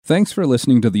Thanks for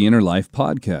listening to the Inner Life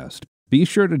Podcast. Be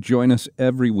sure to join us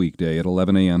every weekday at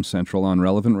 11 a.m. Central on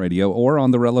Relevant Radio or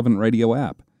on the Relevant Radio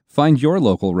app. Find your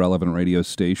local Relevant Radio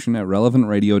station at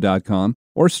relevantradio.com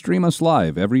or stream us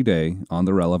live every day on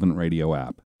the Relevant Radio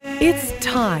app. It's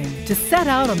time to set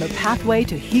out on the pathway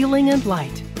to healing and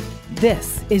light.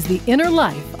 This is The Inner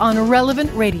Life on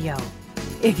Relevant Radio.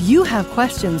 If you have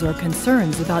questions or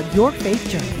concerns about your faith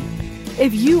journey,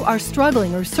 if you are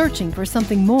struggling or searching for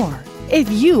something more, if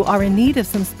you are in need of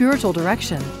some spiritual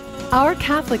direction, our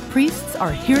Catholic priests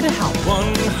are here to help.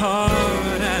 One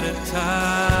heart at a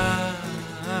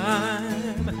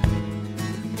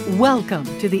time. Welcome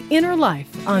to The Inner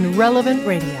Life on Relevant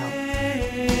Radio.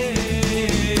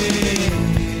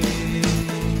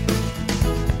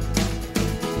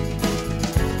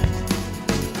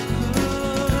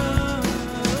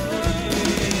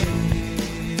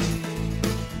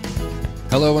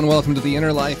 Hello and welcome to The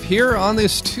Inner Life here on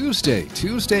this Tuesday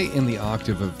in the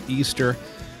octave of Easter.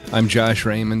 I'm Josh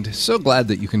Raymond. So glad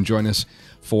that you can join us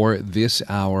for this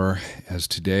hour, as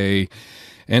today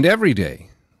and every day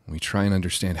we try and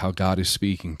understand how God is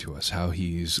speaking to us, how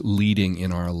He's leading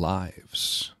in our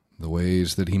lives, the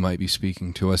ways that He might be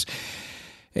speaking to us.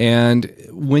 And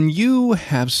when you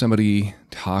have somebody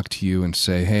talk to you and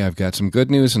say, hey, I've got some good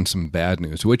news and some bad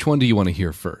news, which one do you want to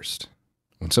hear first?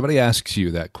 When somebody asks you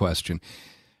that question,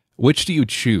 which do you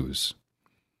choose?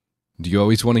 Do you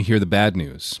always want to hear the bad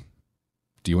news?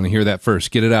 Do you want to hear that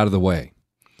first? Get it out of the way.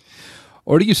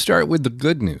 Or do you start with the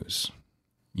good news?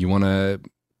 You want to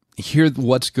hear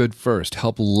what's good first,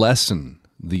 help lessen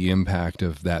the impact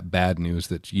of that bad news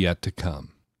that's yet to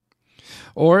come.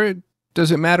 Or does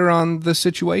it matter on the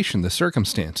situation, the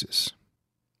circumstances?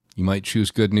 You might choose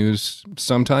good news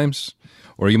sometimes,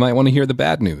 or you might want to hear the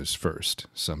bad news first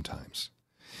sometimes.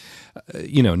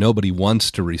 Nobody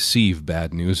wants to receive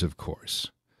bad news, of course.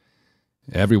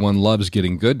 Everyone loves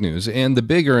getting good news, and the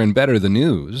bigger and better the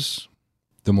news,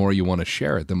 the more you want to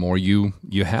share it, the more you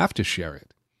have to share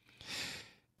it.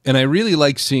 And I really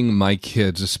like seeing my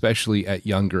kids, especially at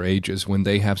younger ages, when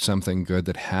they have something good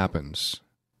that happens,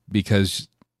 because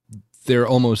they're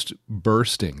almost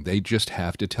bursting. They just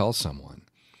have to tell someone.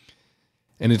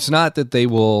 And it's not that they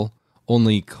will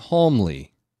only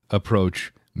calmly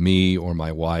approach me or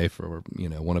my wife or,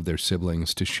 one of their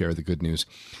siblings to share the good news.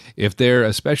 If they're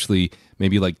especially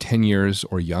maybe like 10 years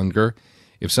or younger,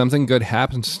 if something good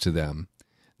happens to them,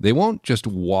 they won't just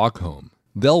walk home.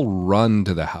 They'll run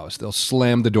to the house. They'll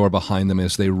slam the door behind them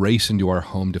as they race into our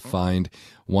home to find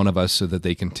one of us so that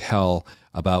they can tell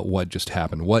about what just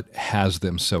happened, what has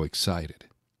them so excited.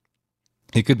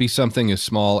 It could be something as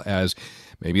small as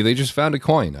maybe they just found a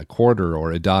coin, a quarter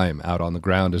or a dime out on the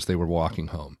ground as they were walking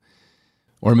home.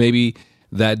 Or maybe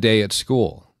that day at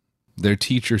school, their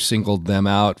teacher singled them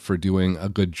out for doing a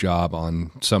good job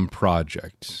on some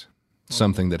project,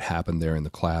 something that happened there in the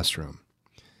classroom.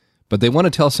 But they want to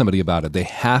tell somebody about it. They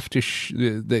have to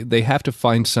they have to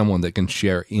find someone that can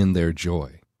share in their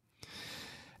joy.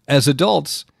 As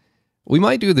adults, we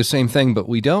might do the same thing, but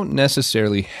we don't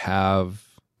necessarily have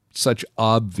such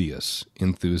obvious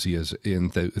enthusiasm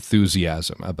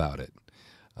about it.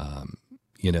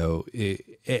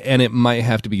 And it might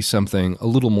have to be something a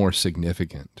little more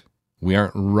significant. We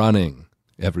aren't running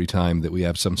every time that we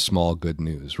have some small good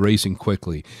news, racing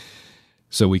quickly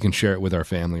so we can share it with our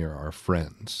family or our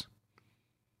friends.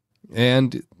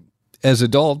 And as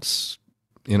adults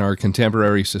in our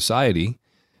contemporary society,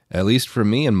 at least for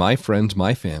me and my friends,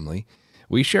 my family,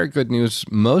 we share good news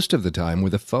most of the time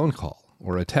with a phone call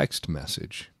or a text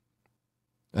message.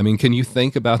 I mean, can you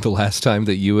think about the last time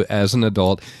that you, as an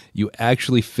adult, you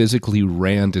actually physically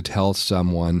ran to tell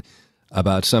someone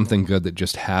about something good that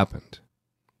just happened?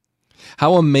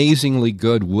 How amazingly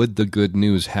good would the good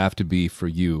news have to be for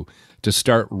you to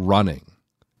start running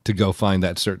to go find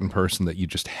that certain person that you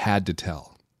just had to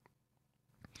tell?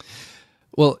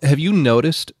 Well, have you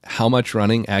noticed how much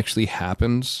running actually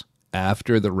happens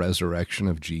after the resurrection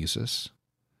of Jesus?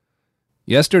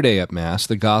 Yesterday at Mass,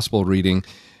 the gospel reading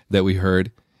that we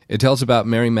heard, it tells about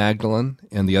Mary Magdalene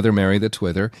and the other Mary that's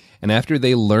with her, and after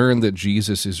they learn that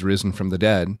Jesus is risen from the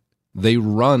dead, they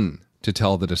run to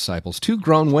tell the disciples, 2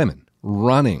 grown women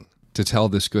running to tell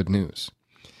this good news.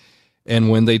 And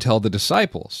when they tell the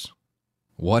disciples,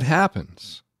 what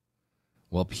happens?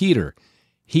 Well, Peter,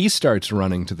 he starts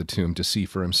running to the tomb to see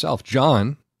for himself.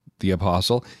 John, the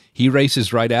apostle, he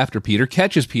races right after Peter,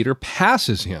 catches Peter,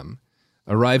 passes him,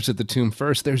 arrives at the tomb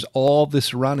first. There's all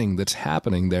this running that's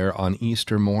happening there on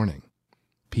Easter morning.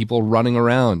 People running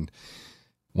around,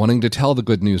 wanting to tell the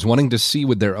good news, wanting to see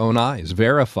with their own eyes,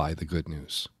 verify the good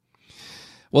news.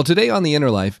 Well, today on The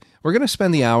Inner Life, We're going to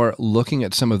spend the hour looking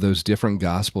at some of those different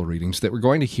gospel readings that we're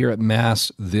going to hear at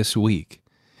Mass this week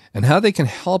and how they can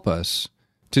help us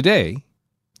today,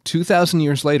 2,000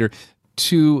 years later,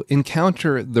 to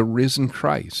encounter the risen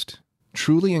Christ,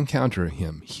 truly encounter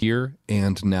him here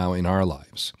and now in our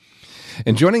lives.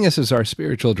 And joining us as our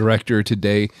spiritual director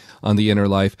today on The Inner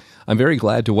Life, I'm very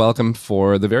glad to welcome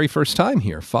for the very first time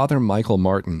here, Father Michael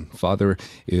Martin. Father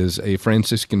is a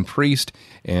Franciscan priest,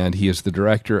 and he is the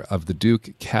director of the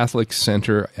Duke Catholic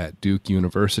Center at Duke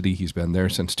University. He's been there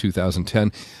since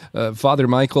 2010. Father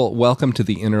Michael, welcome to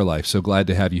The Inner Life. So glad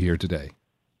to have you here today.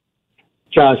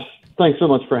 Josh, thanks so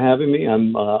much for having me.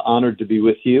 I'm honored to be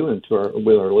with you and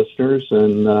with our listeners,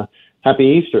 and happy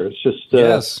Easter. It's just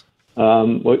yes.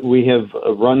 We have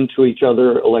run to each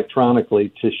other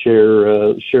electronically to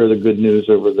share the good news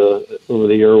over the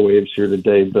airwaves here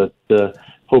today. But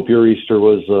hope your Easter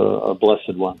was a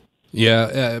blessed one.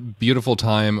 Yeah, beautiful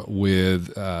time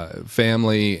with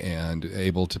family and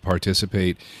able to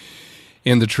participate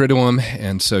in the Triduum.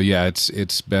 And so, yeah,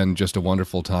 it's been just a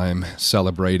wonderful time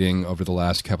celebrating over the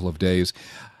last couple of days.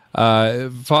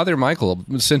 Father Michael,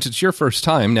 since it's your first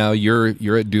time now,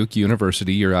 you're at Duke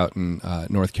University. You're out in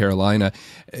North Carolina.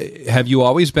 Have you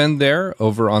always been there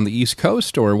over on the East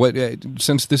Coast, or what?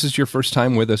 Since this is your first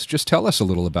time with us, just tell us a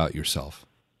little about yourself.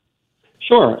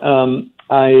 Sure.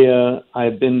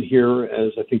 I've been here,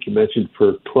 as I think you mentioned,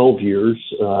 for 12 years,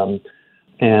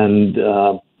 and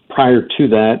prior to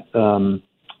that,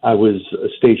 I was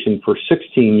stationed for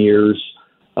 16 years.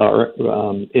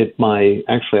 At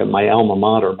my alma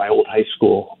mater, my old high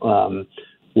school,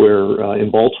 where in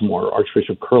Baltimore,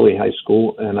 Archbishop Curley High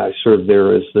School, and I served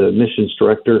there as the missions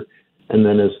director, and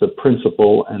then as the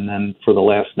principal, and then for the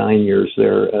last 9 years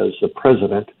there as the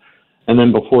president. And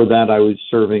then before that, I was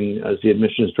serving as the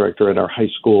admissions director at our high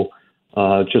school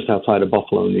just outside of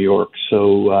Buffalo, New York.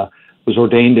 So was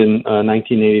ordained in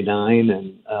 1989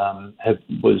 and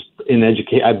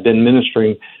I've been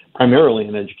ministering primarily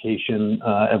in education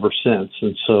ever since.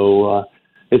 And so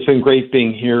it's been great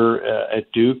being here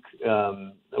at Duke.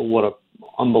 What an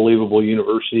unbelievable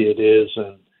university it is,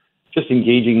 and just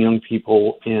engaging young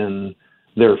people in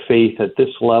their faith at this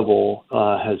level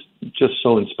has just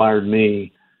so inspired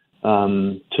me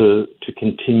to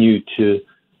continue to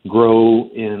grow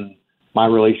in my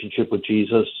relationship with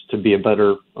Jesus, to be a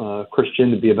better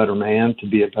Christian, to be a better man, to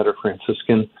be a better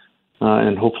Franciscan,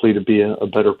 and hopefully to be a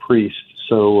better priest.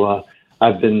 So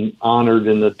I've been honored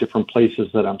in the different places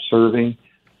that I'm serving.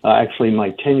 Actually,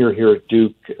 my tenure here at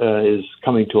Duke is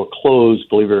coming to a close,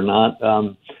 believe it or not.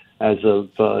 As of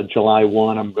July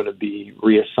 1, I'm going to be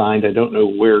reassigned. I don't know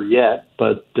where yet,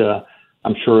 but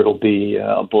I'm sure it'll be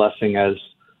a blessing, as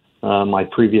my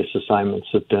previous assignments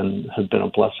have been a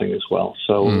blessing as well.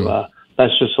 So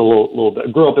that's just a little bit.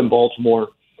 I grew up in Baltimore,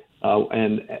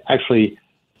 and actually,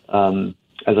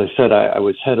 as I said, I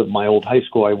was head of my old high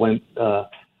school.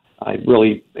 I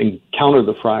really encountered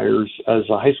the friars as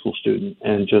a high school student,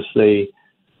 and just they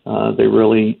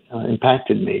really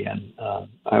impacted me. And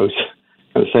I would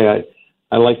say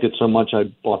I liked it so much I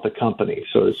bought the company,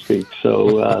 so to speak.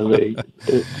 So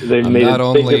they made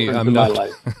a big difference in my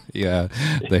life. Yeah,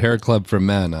 the Hair Club for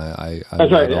Men.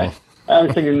 That's right. I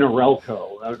was thinking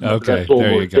Norelco. Okay, that's a little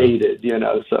there more you go. dated,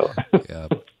 So yeah.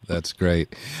 That's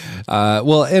great.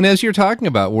 Well, and as you're talking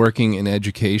about working in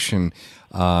education,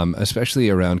 especially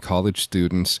around college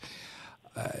students,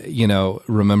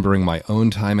 remembering my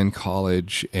own time in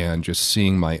college and just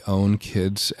seeing my own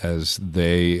kids as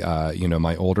they,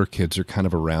 my older kids are kind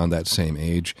of around that same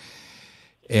age.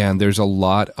 And there's a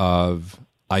lot of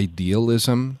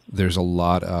idealism. There's a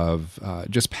lot of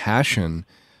just passion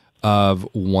of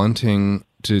wanting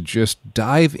to just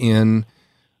dive in,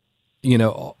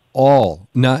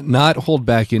 not hold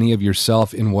back any of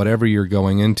yourself in whatever you're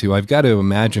going into. I've got to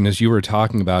imagine, as you were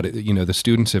talking about it, the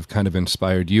students have kind of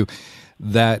inspired you,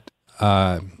 that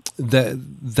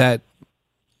that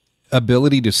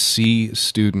ability to see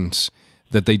students,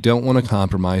 that they don't want to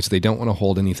compromise, they don't want to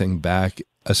hold anything back,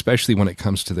 especially when it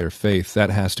comes to their faith. That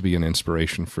has to be an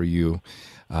inspiration for you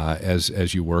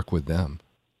as you work with them.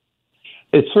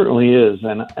 It certainly is,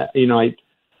 and I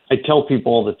tell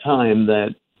people all the time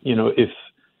that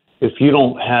if you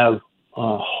don't have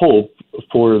hope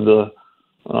for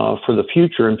the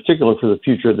future, in particular for the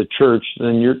future of the church,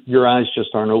 then your eyes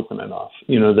just aren't open enough.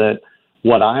 That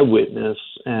what I witness,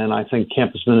 and I think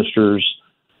campus ministers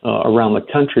around the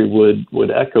country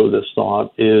would echo this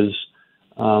thought, is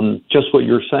just what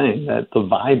you're saying, that the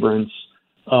vibrance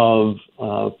of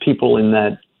people in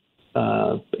that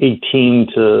 18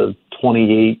 to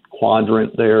 28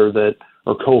 quadrant there,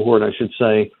 or cohort, I should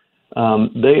say,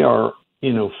 they are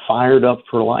fired up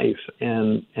for life.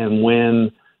 And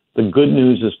when the good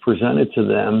news is presented to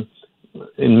them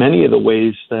in many of the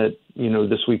ways that,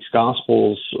 this week's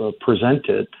Gospels present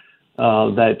it,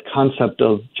 that concept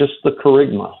of just the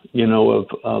charisma,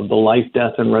 of the life,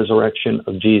 death, and resurrection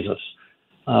of Jesus,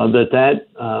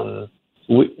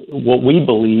 what we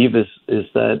believe is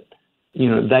that,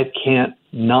 that can't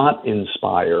not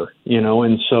inspire,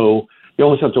 and so you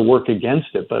almost have to work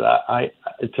against it, but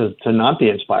to not be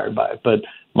inspired by it. But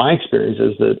my experience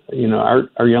is that,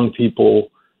 our young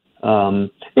people,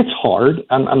 it's hard.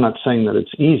 I'm not saying that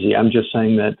it's easy. I'm just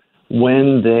saying that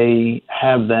when they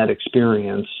have that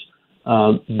experience,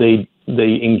 they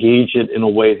engage it in a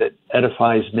way that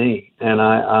edifies me, and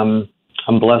I'm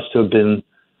blessed to have been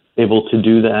able to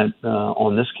do that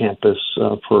on this campus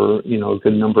for a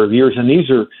good number of years. And these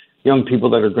are young people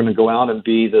that are going to go out and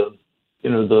be the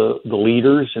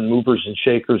leaders and movers and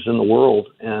shakers in the world,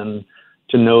 and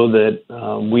to know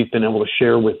that we've been able to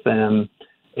share with them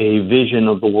a vision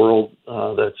of the world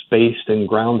that's based and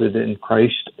grounded in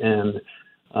Christ and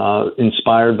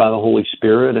inspired by the Holy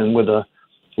Spirit, and with a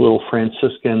little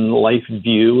Franciscan life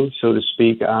view, so to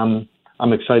speak. I'm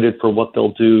excited for what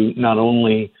they'll do, not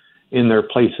only in their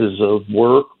places of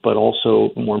work, but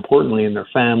also, more importantly, in their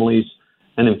families,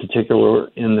 and in particular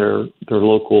in their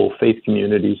local faith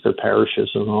communities, their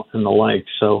parishes, and the like.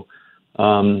 So,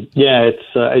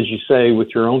 it's as you say with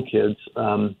your own kids,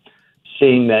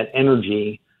 seeing that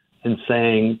energy and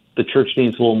saying the church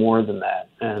needs a little more than that,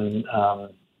 and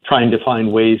trying to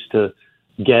find ways to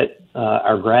get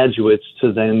our graduates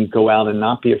to then go out and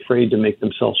not be afraid to make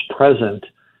themselves present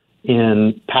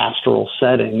in pastoral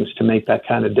settings to make that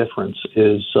kind of difference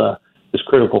is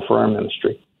critical for our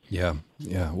ministry. Yeah.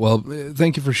 Well,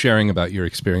 thank you for sharing about your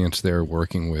experience there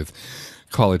working with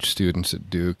college students at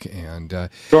Duke. And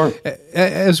sure.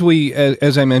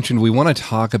 As I mentioned, we want to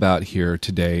talk about here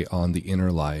today on The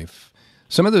Inner Life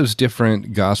some of those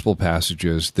different gospel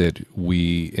passages that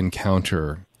we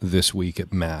encounter this week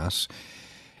at Mass,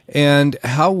 and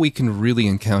how we can really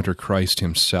encounter Christ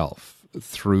himself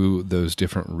through those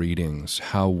different readings,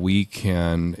 how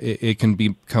it can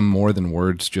become more than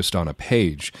words just on a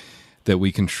page, that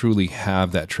we can truly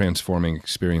have that transforming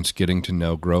experience, getting to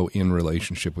know, grow in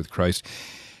relationship with Christ.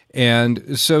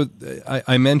 And so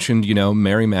I mentioned,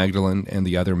 Mary Magdalene and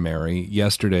the other Mary.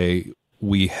 Yesterday,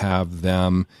 we have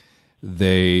them.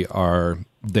 They are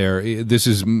there. This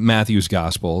is Matthew's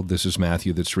gospel. This is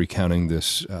Matthew that's recounting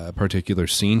this particular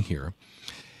scene here.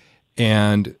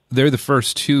 And they're the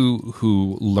first two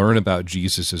who learn about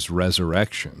Jesus'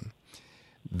 resurrection.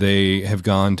 They have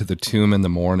gone to the tomb in the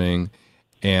morning,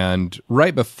 and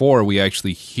right before we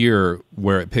actually hear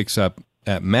where it picks up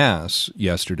at Mass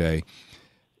yesterday,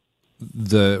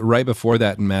 right before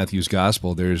that in Matthew's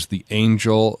gospel, there's the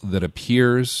angel that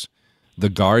appears. The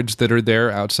guards that are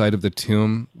there outside of the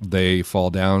tomb, they fall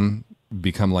down,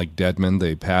 become like dead men,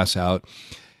 they pass out.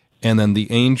 And then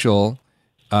the angel,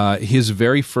 his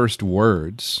very first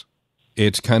words,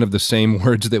 it's kind of the same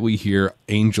words that we hear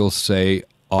angels say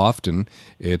often.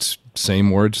 It's same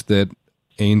words that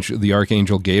the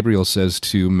archangel Gabriel says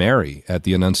to Mary at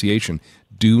the Annunciation,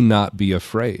 "Do not be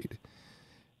afraid."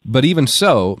 But even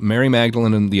so, Mary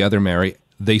Magdalene and the other Mary,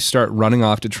 they start running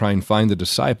off to try and find the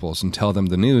disciples and tell them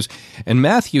the news. And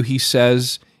Matthew, he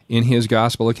says in his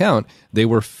gospel account, they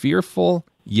were fearful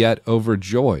yet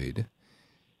overjoyed.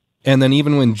 And then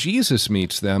even when Jesus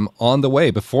meets them on the way,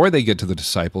 before they get to the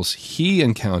disciples, he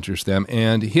encounters them,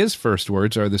 and his first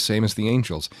words are the same as the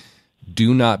angels.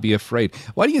 Do not be afraid.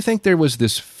 Why do you think there was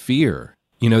this fear?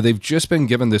 They've just been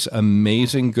given this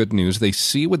amazing good news. They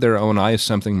see with their own eyes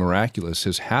something miraculous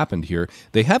has happened here.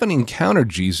 They haven't encountered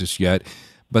Jesus yet,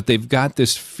 but they've got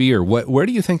this fear. Where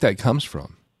do you think that comes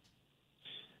from?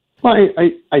 Well,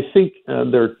 I think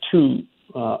there are two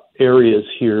areas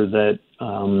here that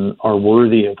are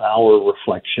worthy of our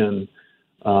reflection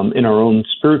in our own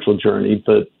spiritual journey,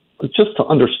 but just to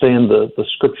understand the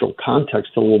scriptural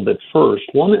context a little bit first.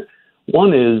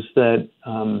 One is that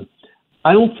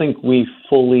I don't think we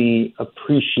fully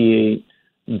appreciate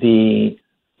the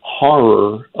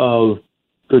horror of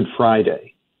Good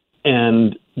Friday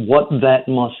and what that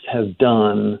must have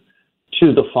done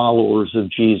to the followers of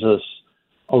Jesus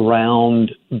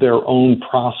around their own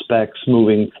prospects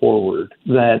moving forward.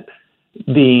 That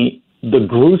the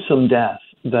gruesome death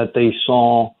that they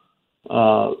saw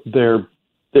their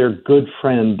good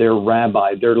friend, their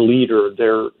rabbi, their leader,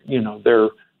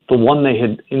 the one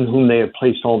in whom they had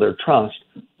placed all their trust,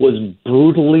 was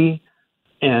brutally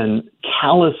and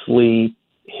callously,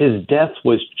 his death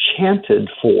was chanted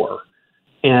for.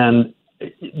 And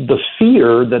the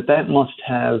fear that must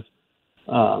have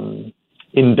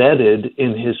embedded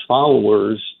in his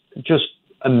followers, just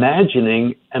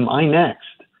imagining, am I next?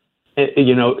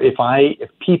 If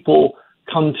people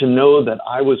come to know that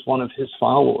I was one of his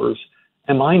followers,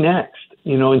 am I next?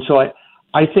 And so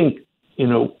I think,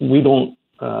 we don't,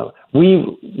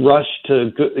 we rush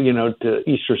to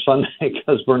Easter Sunday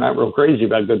because we're not real crazy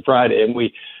about Good Friday. And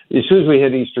as soon as we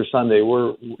hit Easter Sunday,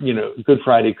 Good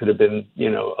Friday could have been,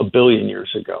 a billion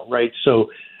years ago, right? So,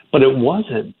 but it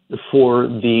wasn't for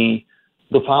the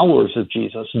followers of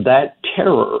Jesus. That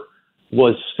terror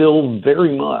was still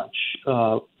very much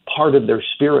part of their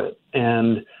spirit,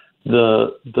 and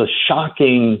the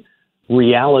shocking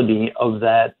reality of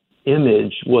that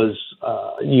image was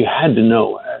you had to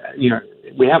know.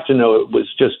 We have to know it was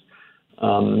just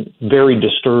very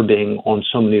disturbing on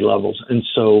so many levels, and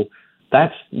so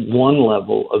that's one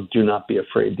level of do not be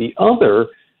afraid. The other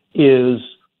is,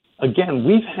 again,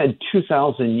 we've had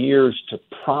 2,000 years to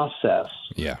process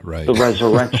the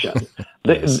resurrection.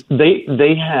 Yes.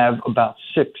 They have about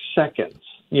 6 seconds,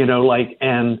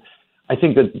 and I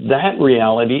think that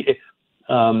reality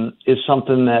is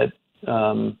something that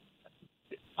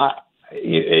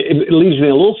it leaves me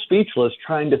a little speechless,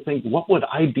 trying to think, what would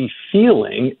I be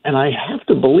feeling? And I have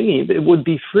to believe it would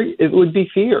be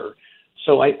fear.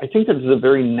 So I think that is a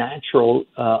very natural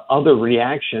other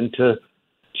reaction to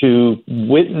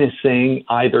witnessing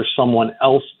either someone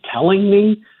else telling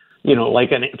me,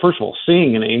 first of all,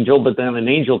 seeing an angel, but then an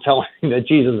angel telling me that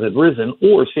Jesus had risen,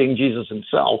 or seeing Jesus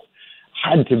himself,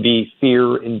 had to be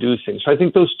fear-inducing. So I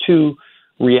think those two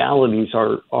realities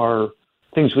are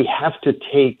things we have to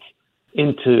take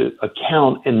into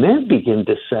account, and then begin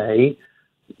to say,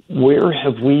 where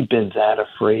have we been that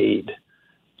afraid?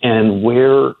 And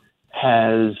where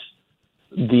has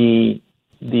the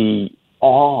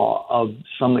awe of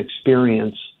some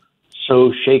experience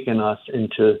so shaken us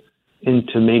into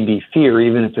maybe fear,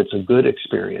 even if it's a good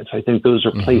experience? I think those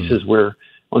are places where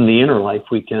on the inner life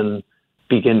we can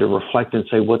begin to reflect and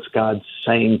say, what's God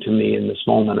saying to me in this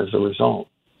moment as a result?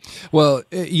 Well,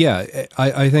 yeah,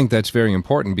 I think that's very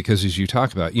important, because as you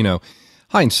talk about,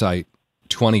 hindsight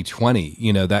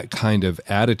 2020, that kind of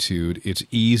attitude, it's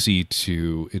easy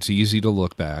to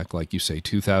look back, like you say,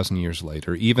 2,000 years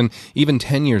later, even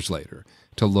 10 years later,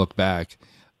 to look back.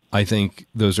 I think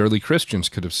those early Christians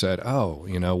could have said,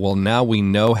 well, now we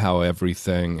know how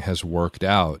everything has worked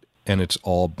out, and it's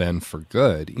all been for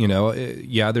good.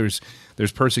 There's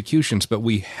persecutions, but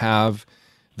we have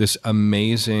this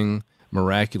amazing,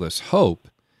 miraculous hope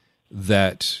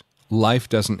that life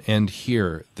doesn't end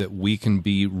here, that we can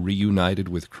be reunited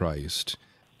with Christ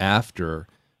after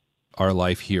our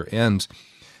life here ends.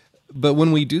 But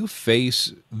when we do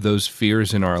face those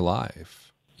fears in our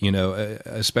life,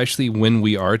 especially when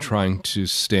we are trying to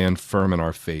stand firm in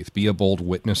our faith, be a bold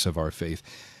witness of our faith,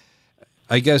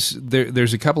 I guess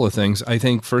there's a couple of things. I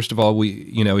think, first of all,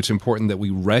 it's important that we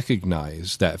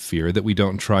recognize that fear, that we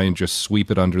don't try and just sweep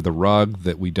it under the rug,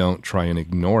 that we don't try and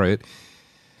ignore it,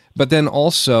 but then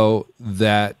also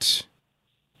that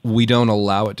we don't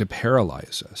allow it to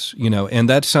paralyze us, and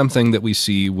that's something that we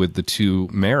see with the two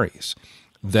Marys,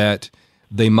 that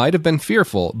they might have been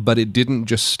fearful, but it didn't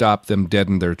just stop them dead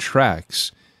in their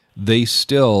tracks. They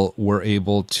still were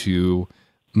able to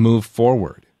move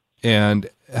forward. And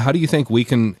how do you think we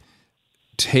can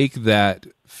take that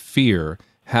fear,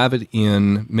 have it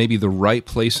in maybe the right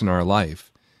place in our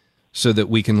life, so that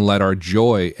we can let our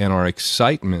joy and our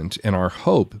excitement and our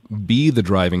hope be the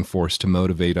driving force to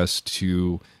motivate us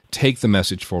to take the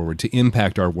message forward, to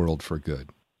impact our world for good?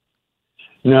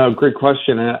 No, great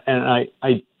question. And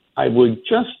I would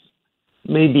just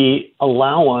maybe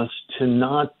allow us to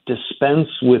not dispense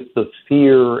with the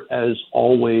fear as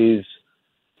always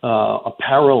a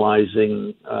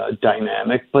paralyzing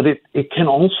dynamic, but it can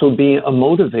also be a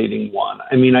motivating one.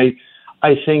 I mean,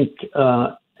 I think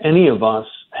any of us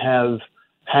have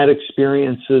had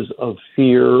experiences of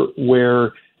fear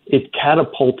where it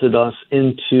catapulted us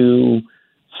into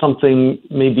something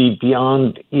maybe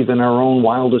beyond even our own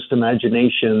wildest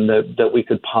imagination that we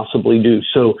could possibly do.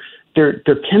 So there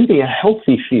can be a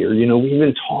healthy fear. We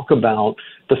even talk about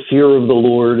the fear of the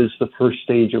Lord is the first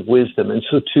stage of wisdom. And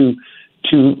so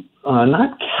to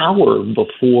not cower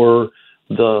before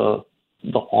the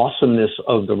awesomeness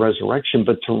of the resurrection,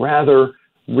 but to rather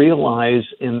realize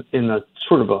in a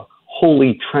sort of a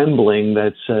holy trembling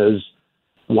that says,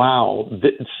 wow,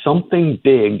 something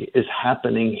big is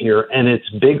happening here, and it's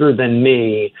bigger than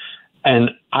me, and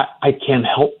I can't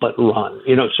help but run.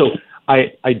 So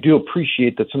I do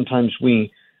appreciate that sometimes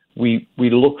we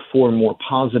look for more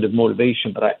positive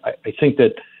motivation, but I think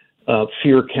that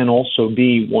fear can also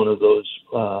be one of those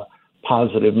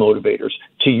positive motivators.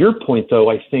 To your point, though,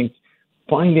 I think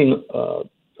finding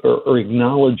or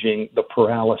acknowledging the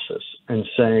paralysis and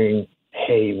saying,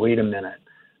 hey, wait a minute,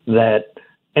 that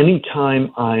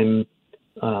anytime I'm,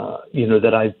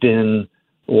 that I've been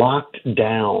locked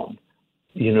down,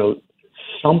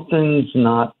 something's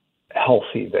not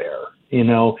healthy there.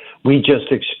 We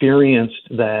just experienced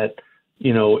that,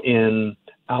 in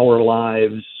our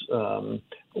lives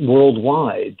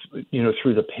worldwide,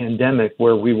 through the pandemic,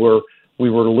 where we were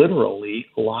literally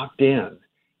locked in.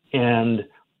 And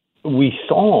we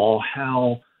saw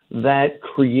how that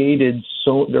created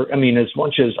as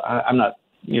much as I'm not,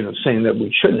 saying that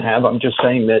we shouldn't have, I'm just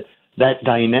saying that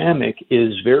dynamic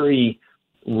is very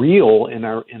real in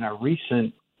our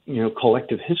recent,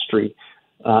 collective history.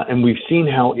 And we've seen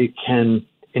how it can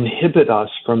inhibit us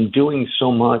from doing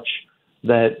so much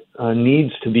that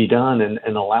needs to be done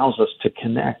and allows us to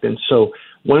connect. And so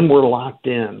when we're locked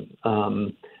in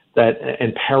and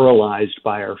paralyzed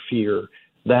by our fear,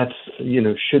 that's,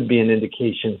 should be an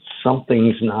indication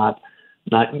something's not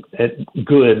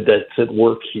good that's at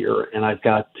work here. And I've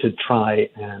got to try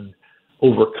and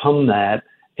overcome that.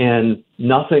 And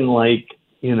nothing like,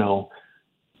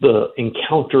 the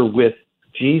encounter with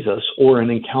Jesus or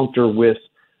an encounter with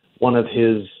one of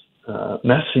his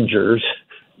messengers,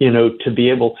 to be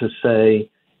able to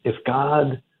say, if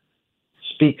God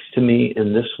speaks to me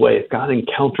in this way, if God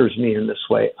encounters me in this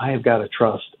way, I have got to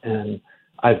trust, and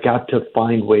I've got to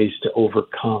find ways to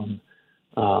overcome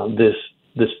this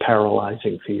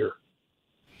paralyzing fear.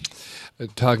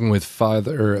 Talking with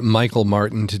Father Michael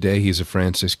Martin today. He's a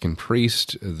Franciscan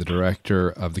priest, the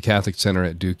director of the Catholic Center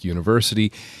at Duke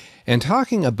University, and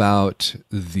talking about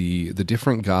the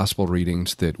different gospel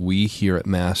readings that we hear at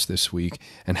Mass this week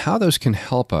and how those can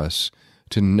help us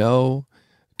to know,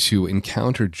 to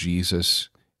encounter Jesus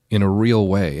in a real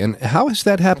way. And how has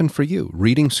that happened for you?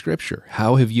 Reading Scripture.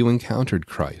 How have you encountered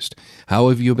Christ? How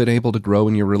have you been able to grow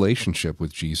in your relationship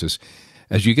with Jesus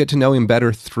as you get to know him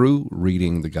better through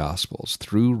reading the Gospels,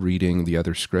 through reading the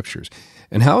other Scriptures?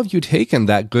 And how have you taken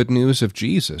that good news of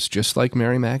Jesus, just like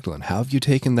Mary Magdalene? How have you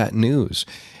taken that news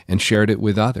and shared it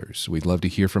with others? We'd love to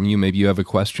hear from you. Maybe you have a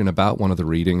question about one of the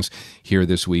readings here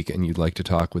this week and you'd like to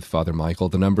talk with Father Michael.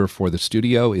 The number for the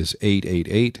studio is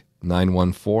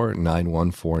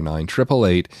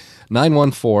 888-914-9149,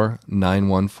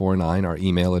 888-914-9149. Our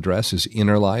email address is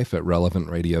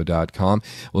innerlife@relevantradio.com.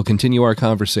 We'll continue our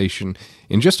conversation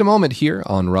in just a moment here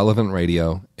on Relevant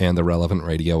Radio and the Relevant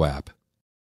Radio app.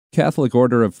 Catholic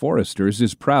Order of Foresters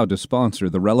is proud to sponsor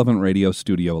the Relevant Radio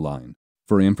studio line.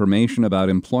 For information about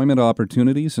employment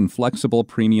opportunities and flexible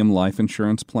premium life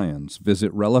insurance plans,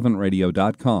 visit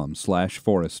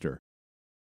relevantradio.com/forester.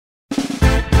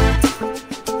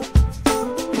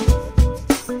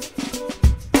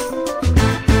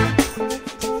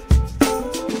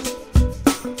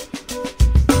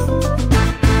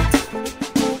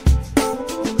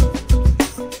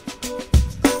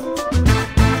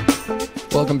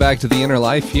 Welcome back to The Inner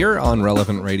Life here on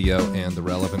Relevant Radio and the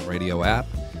Relevant Radio app.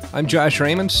 I'm Josh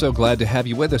Raymond, so glad to have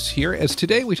you with us here as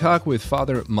today we talk with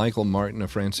Father Michael Martin, a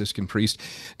Franciscan priest,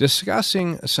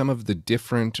 discussing some of the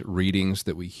different readings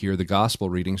that we hear, the gospel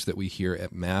readings that we hear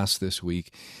at Mass this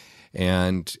week,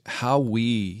 and how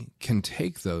we can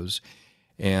take those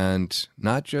and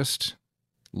not just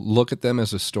look at them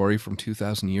as a story from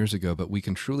 2,000 years ago, but we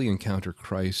can truly encounter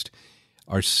Christ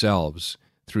ourselves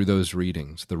through those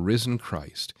readings, the risen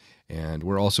Christ. And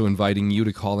we're also inviting you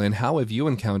to call in. How have you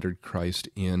encountered Christ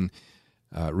in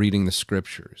reading the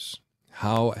Scriptures?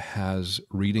 How has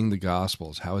reading the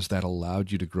Gospels, how has that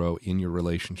allowed you to grow in your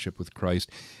relationship with Christ?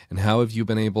 And how have you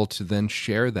been able to then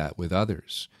share that with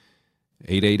others?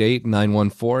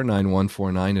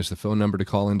 888-914-9149 is the phone number to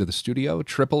call into the studio,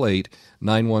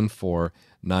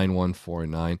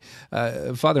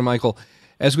 888-914-9149. Father Michael,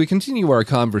 as we continue our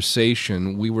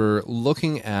conversation, we were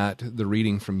looking at the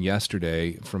reading from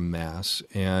yesterday from Mass,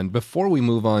 and before we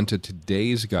move on to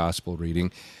today's gospel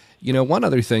reading, one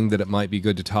other thing that it might be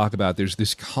good to talk about, there's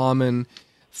this common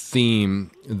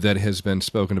theme that has been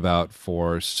spoken about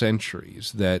for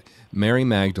centuries, that Mary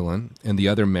Magdalene and the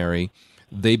other Mary,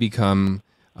 they become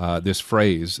this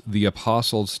phrase, the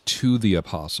apostles to the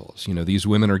apostles. These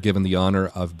women are given the honor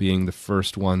of being the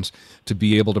first ones to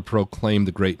be able to proclaim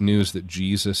the great news that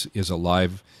Jesus is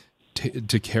alive,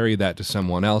 to carry that to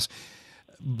someone else.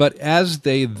 But as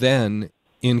they then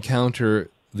encounter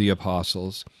the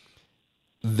apostles,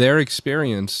 their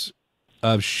experience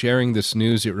of sharing this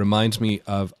news, it reminds me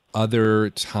of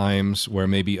other times where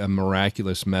maybe a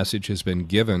miraculous message has been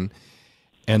given,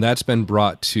 and that's been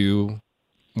brought to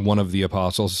one of the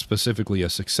apostles, specifically a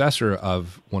successor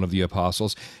of one of the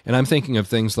apostles. And I'm thinking of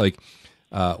things like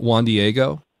Juan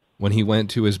Diego, when he went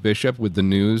to his bishop with the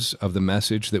news of the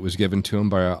message that was given to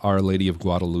him by Our Lady of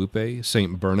Guadalupe.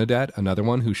 Saint Bernadette, another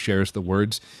one who shares the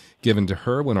words given to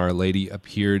her when Our Lady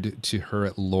appeared to her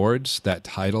at Lourdes, that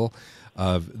title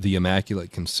of the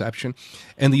Immaculate Conception.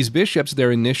 And these bishops,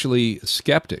 they're initially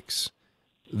skeptics.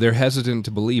 They're hesitant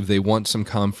to believe. They want some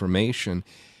confirmation.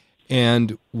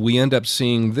 And we end up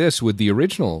seeing this with the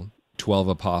original 12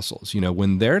 apostles.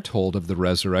 When they're told of the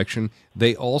resurrection,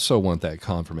 they also want that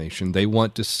confirmation. They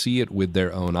want to see it with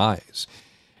their own eyes.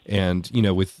 And,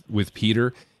 with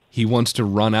Peter, he wants to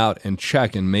run out and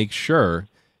check and make sure.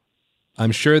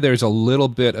 I'm sure there's a little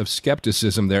bit of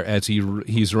skepticism there as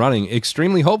he's running,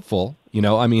 extremely hopeful.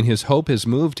 His hope has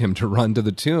moved him to run to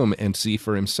the tomb and see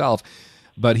for himself,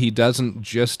 but he doesn't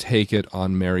just take it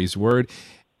on Mary's word.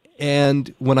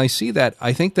 And when I see that,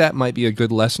 I think that might be a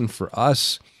good lesson for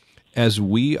us as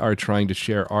we are trying to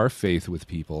share our faith with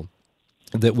people,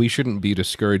 that we shouldn't be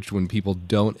discouraged when people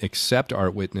don't accept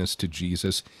our witness to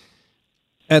Jesus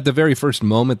at the very first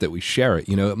moment that we share it.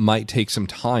 It might take some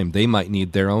time. They might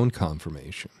need their own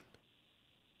confirmation.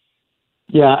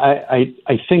 Yeah,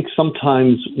 I think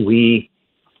sometimes we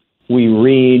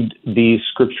read these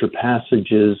scripture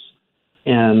passages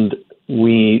and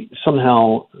we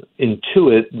somehow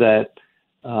intuit that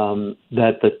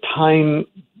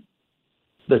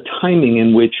the timing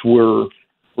in which we're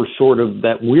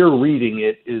reading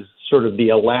it is sort of the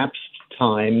elapsed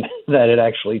time that it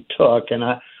actually took, and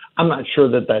I'm not sure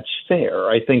that that's fair.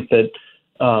 I think that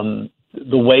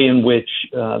the way in which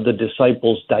the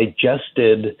disciples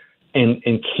digested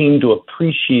and came to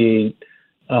appreciate,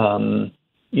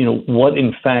 what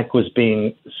in fact was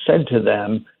being said to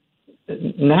them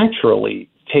naturally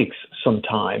takes some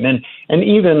time. And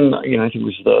even, I think it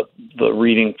was the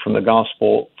reading from the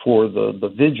gospel for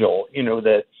the vigil,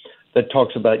 that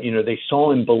talks about, they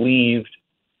saw and believed,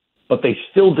 but they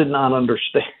still did not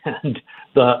understand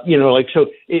so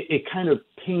it kind of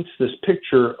paints this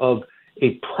picture of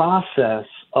a process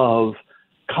of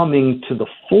coming to the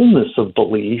fullness of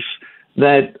belief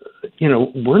that,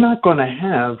 we're not going to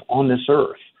have on this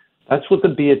earth. That's what the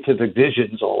beatific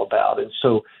vision is all about. And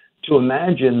so to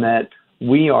imagine that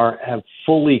we have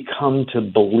fully come to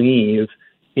believe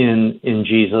in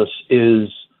Jesus is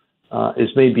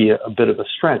maybe a bit of a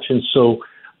stretch. And so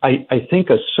I think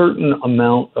a certain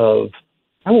amount of,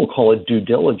 I won't call it due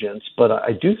diligence, but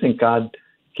I do think God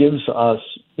gives us,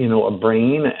 a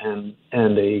brain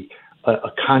and a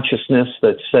consciousness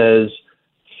that says,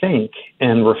 think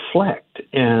and reflect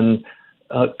and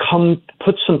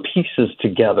put some pieces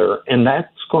together. And that's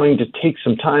going to take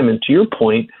some time. And to your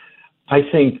point, I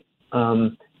think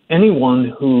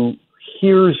anyone who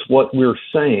hears what we're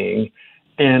saying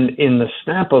and in the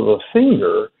snap of a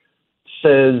finger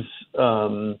says,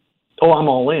 I'm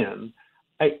all in,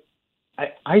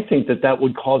 I think that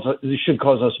should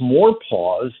cause us more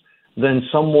pause than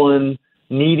someone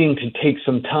needing to take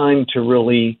some time to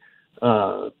really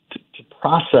to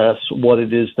process what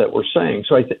it is that we're saying.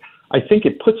 So I think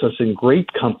it puts us in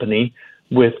great company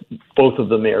with both of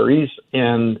the Marys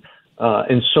and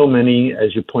so many,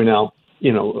 as you point out,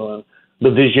 the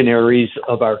visionaries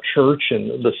of our church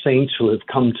and the saints who have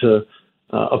come to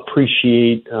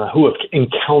appreciate, who have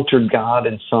encountered God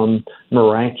in some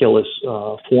miraculous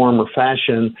form or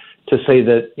fashion, to say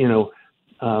that,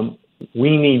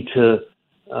 we need to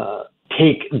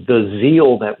take the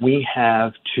zeal that we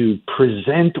have to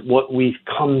present what we've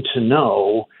come to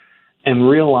know and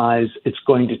realize it's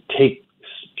going to take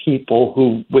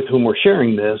people with whom we're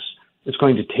sharing this, it's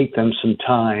going to take them some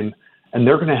time, and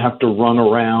they're going to have to run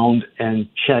around and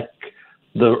check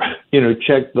the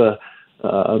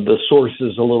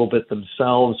sources a little bit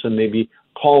themselves, and maybe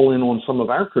call in on some of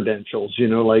our credentials,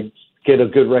 like get a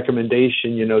good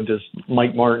recommendation, does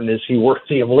Mike Martin, is he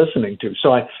worthy of listening to?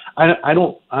 So I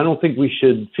don't think we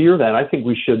should fear that. I think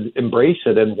we should embrace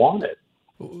it and want it.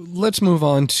 Let's move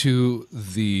on to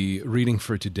the reading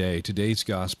for today's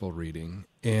gospel reading.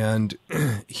 And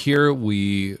here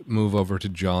we move over to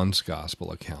John's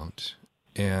gospel account.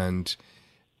 And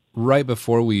right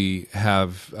before we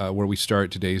have where we start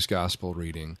today's gospel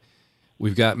reading,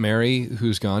 we've got Mary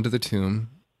who's gone to the tomb.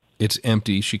 It's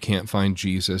empty. She can't find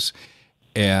Jesus.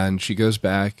 And she goes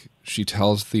back. She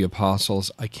tells the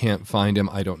apostles, I can't find him.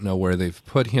 I don't know where they've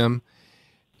put him.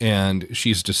 And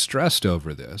she's distressed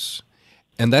over this.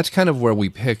 And that's kind of where we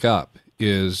pick up,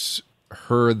 is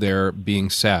her there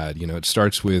being sad. It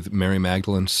starts with Mary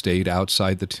Magdalene stayed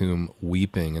outside the tomb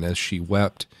weeping. And as she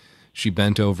wept, she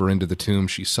bent over into the tomb.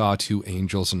 She saw two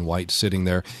angels in white sitting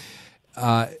there.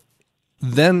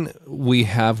 Then we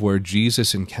have where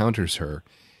Jesus encounters her.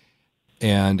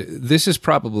 And this is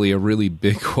probably a really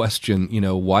big question.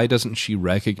 Why doesn't she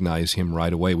recognize him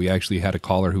right away? We actually had a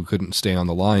caller who couldn't stay on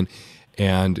the line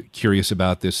and curious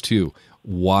about this too.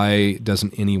 Why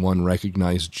doesn't anyone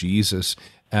recognize Jesus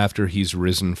after he's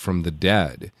risen from the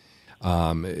dead?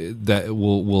 That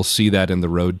we'll see that in the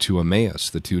road to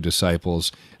Emmaus, the two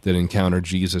disciples that encounter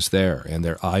Jesus there, and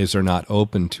their eyes are not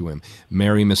open to him.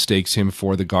 Mary mistakes him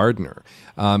for the gardener.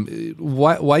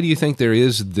 Why do you think there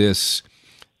is this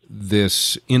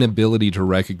inability to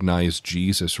recognize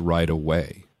Jesus right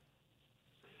away?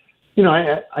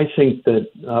 I think that,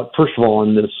 first of all,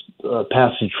 in this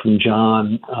passage from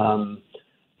John,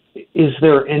 is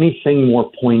there anything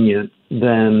more poignant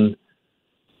than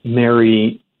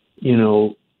Mary,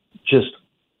 just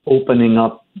opening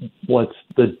up what's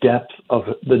the depth of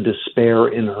the despair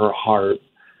in her heart,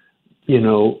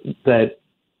 that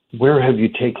where have you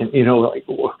taken,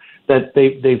 that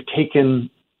they've taken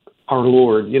our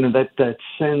Lord, that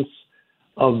sense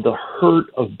of the hurt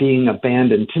of being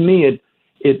abandoned. To me,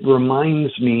 it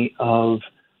reminds me of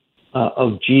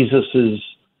Jesus's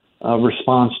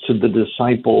response to the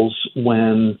disciples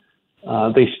when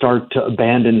they start to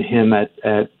abandon him at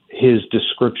his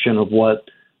description of what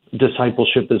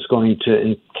discipleship is going to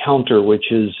encounter,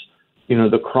 which is,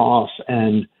 the cross,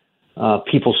 and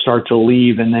people start to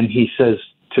leave, and then he says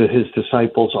to his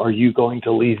disciples, "Are you going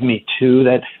to leave me too?"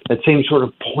 That same sort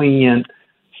of poignant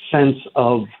sense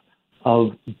of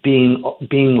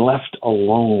being left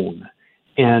alone.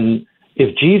 And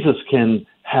if Jesus can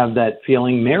have that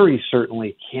feeling, Mary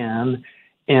certainly can.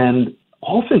 And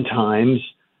oftentimes,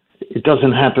 it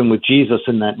doesn't happen with Jesus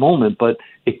in that moment, but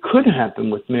it could happen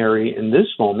with Mary in this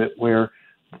moment, where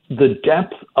the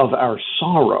depth of our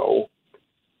sorrow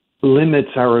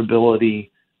limits our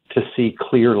ability to see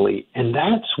clearly. And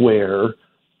that's where,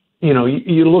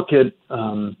 you look at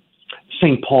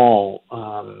St. Paul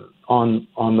on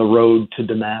the road to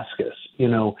Damascus,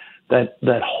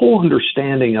 that whole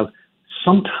understanding of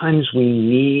sometimes we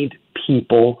need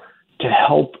people to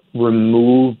help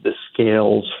remove the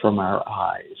scales from our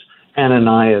eyes.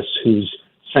 Ananias, who's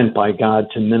sent by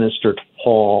God to minister to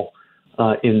Paul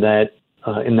in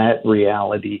that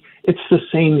reality. It's the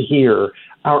same here.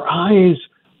 Our eyes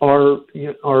are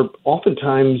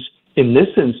oftentimes, in this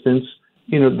instance,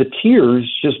 the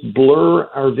tears just blur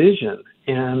our vision,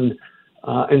 and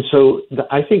so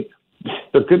I think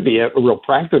there could be a real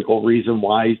practical reason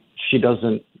why she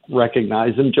doesn't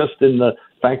recognize him, just in the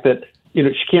fact that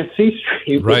she can't see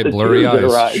straight, right? With the blurry tears in her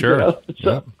eyes, eyes. sure.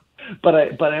 So, yep.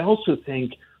 But I also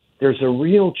think there's a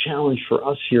real challenge for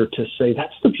us here to say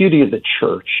that's the beauty of the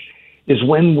church, is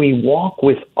when we walk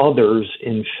with others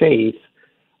in faith,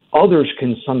 others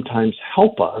can sometimes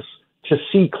help us to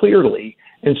see clearly.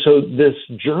 And so this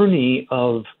journey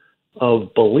of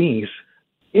belief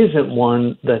isn't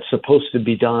one that's supposed to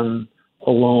be done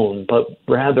alone, but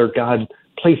rather God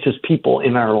places people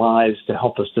in our lives to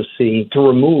help us to see, to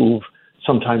remove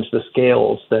sometimes the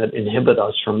scales that inhibit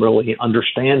us from really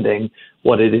understanding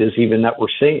what it is even that we're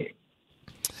seeing.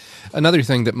 Another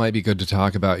thing that might be good to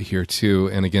talk about here too,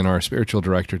 and again, our spiritual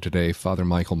director today, Father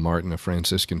Michael Martin, a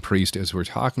Franciscan priest, as we're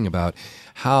talking about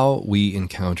how we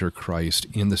encounter Christ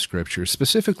in the Scriptures,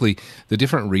 specifically the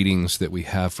different readings that we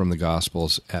have from the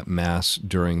Gospels at Mass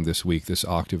during this week, this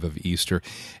octave of Easter,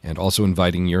 and also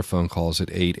inviting your phone calls at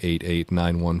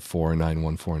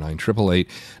 888-914-9149,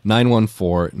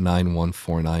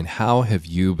 888-914-9149. How have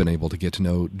you been able to get to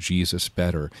know Jesus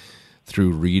better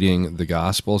through reading the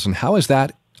Gospels, and how has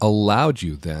that allowed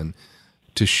you then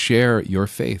to share your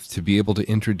faith, to be able to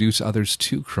introduce others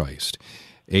to Christ?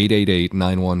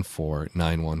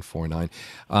 888-914-9149.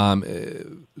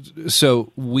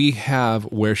 So we have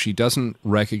where she doesn't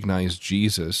recognize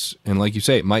Jesus, and like you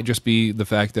say, it might just be the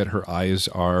fact that her eyes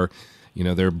are,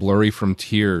 they're blurry from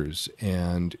tears,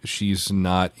 and she's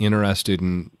not interested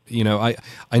in, I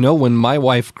know when my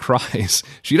wife cries,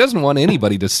 she doesn't want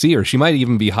anybody to see her. She might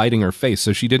even be hiding her face,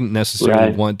 so she didn't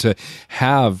necessarily want to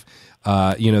have,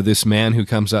 this man who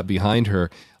comes up behind her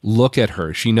look at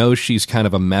her. She knows she's kind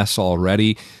of a mess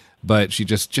already, but she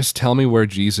just tell me where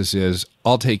Jesus is.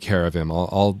 I'll take care of him.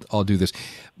 I'll do this.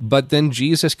 But then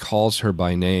Jesus calls her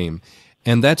by name,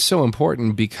 and that's so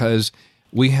important because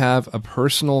we have a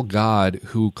personal God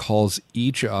who calls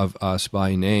each of us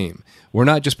by name. We're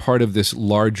not just part of this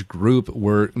large group.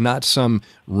 We're not some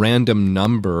random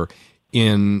number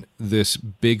in this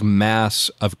big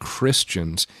mass of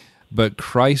Christians, but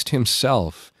Christ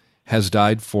himself has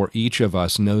died for each of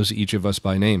us, knows each of us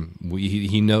by name.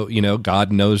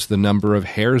 God knows the number of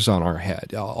hairs on our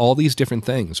head, all these different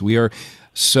things. We are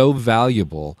so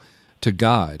valuable to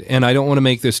God. And I don't want to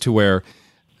make this to where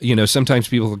sometimes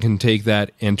people can take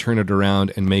that and turn it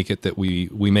around and make it that we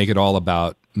make it all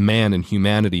about man and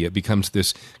humanity. It becomes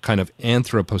this kind of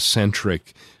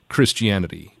anthropocentric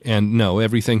Christianity. And no,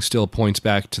 everything still points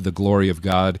back to the glory of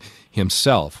God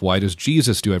himself. Why does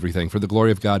Jesus do everything? For the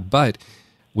glory of God. But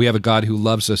we have a God who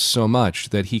loves us so much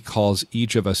that he calls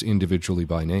each of us individually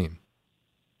by name.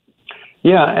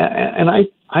 Yeah, and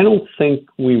I don't think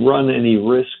we run any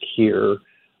risk here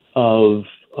of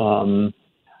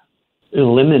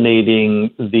eliminating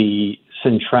the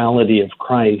centrality of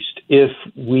Christ if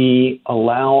we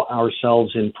allow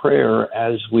ourselves in prayer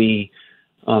as we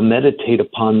meditate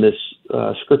upon this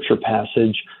scripture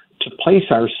passage to place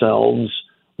ourselves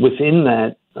within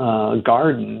that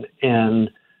garden and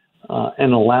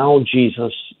allow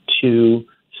Jesus to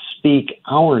speak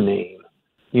our name,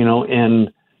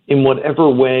 and in whatever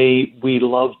way we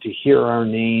love to hear our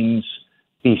names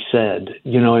be said,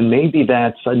 and maybe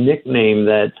that's a nickname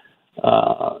that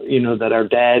that our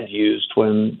dad used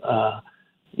when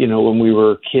we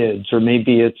were kids, or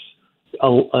maybe it's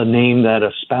a name that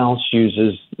a spouse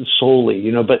uses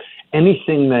solely, but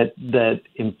anything that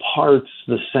imparts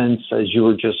the sense, as you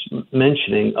were just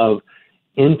mentioning, of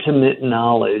intimate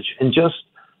knowledge and just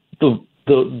the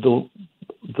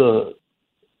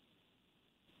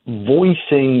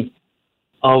voicing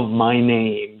of my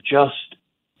name, just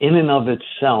in and of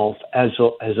itself as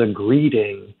a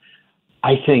greeting,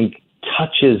 I think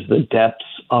touches the depths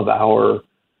of our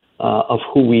of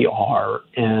who we are,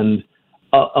 and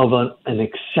of an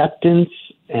acceptance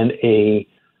and a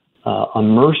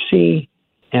mercy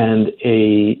and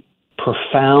a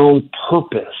profound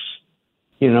purpose,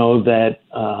 that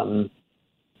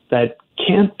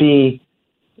can't be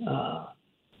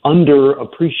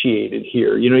underappreciated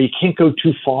here. You can't go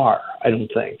too far, I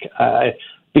don't think,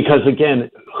 because again,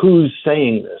 who's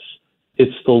saying this?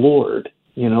 It's the Lord.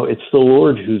 It's the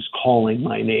Lord who's calling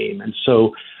my name. And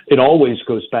so it always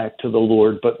goes back to the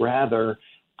Lord, but rather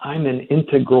I'm an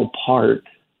integral part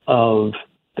of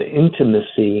the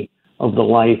intimacy of the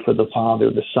life of the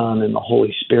Father, the Son, and the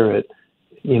Holy Spirit.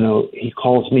 He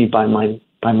calls me by my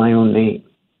own name.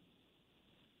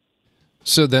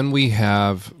 So then we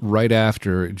have, right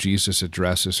after Jesus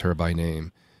addresses her by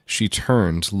name, she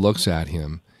turns, looks at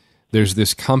him. There's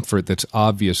this comfort that's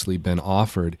obviously been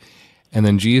offered. And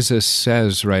then Jesus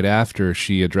says, right after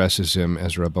she addresses him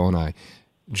as Rabboni,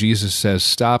 Jesus says,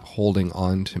 "Stop holding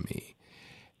on to me."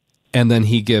 And then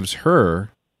he gives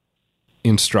her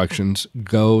instructions,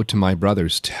 "Go to my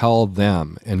brothers, tell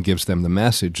them," and gives them the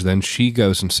message. Then she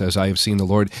goes and says, "I have seen the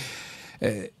Lord."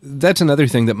 That's another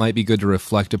thing that might be good to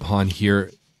reflect upon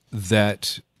here,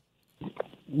 that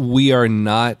we are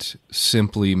not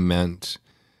simply meant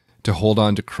to hold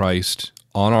on to Christ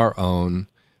on our own,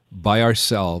 by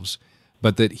ourselves,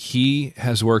 but that he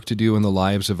has work to do in the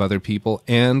lives of other people,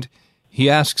 and he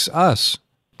asks us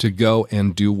to go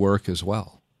and do work as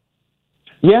well.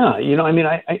 Yeah,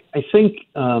 I think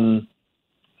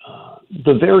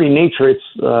the very nature,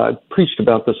 I preached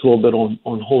about this a little bit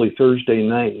on Holy Thursday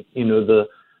night,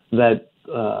 that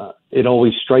it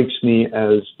always strikes me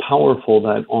as powerful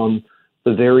that on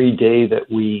the very day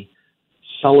that we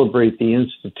celebrate the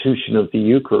institution of the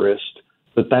Eucharist,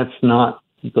 that's not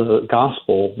the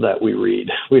gospel that we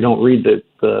read. We don't read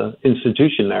the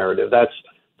institution narrative. That's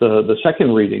the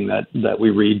second reading that we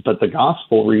read, but the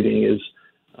gospel reading is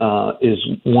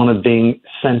one of being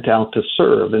sent out to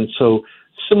serve. And so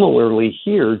similarly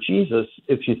here, Jesus,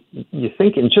 if you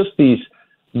think in just these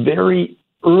very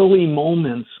early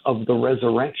moments of the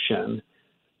resurrection,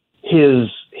 his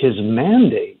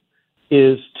mandate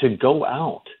is to go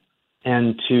out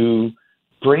and to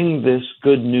bring this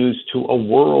good news to a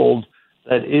world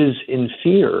that is in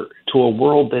fear, to a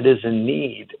world that is in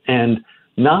need, and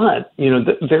not,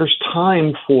 there's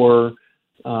time for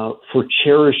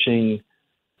cherishing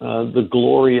the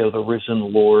glory of the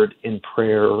risen Lord in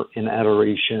prayer, in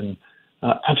adoration,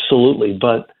 absolutely.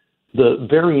 But the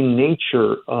very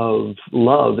nature of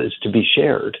love is to be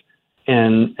shared,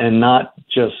 and not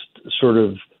just sort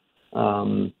of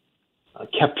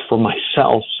kept for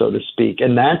myself, so to speak.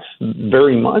 And that's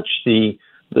very much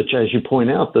as you point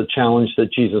out, the challenge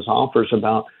that Jesus offers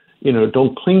about,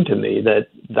 don't cling to me,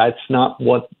 that's not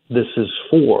what this is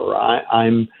for.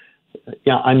 I'm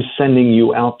sending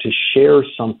you out to share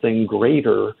something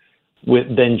greater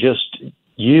than just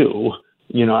you.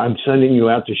 I'm sending you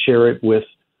out to share it with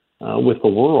the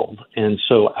world. And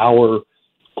so our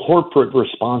corporate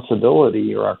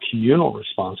responsibility, or our communal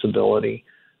responsibility,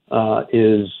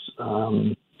 is,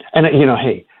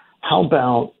 hey, how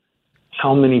about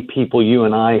how many people you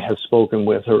and I have spoken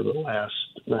with over the last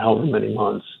however many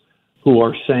months who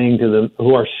are saying to them,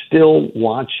 who are still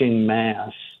watching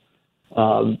Mass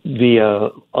via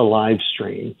a live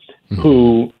stream,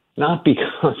 who, not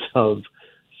because of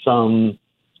some,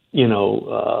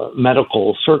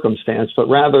 medical circumstance, but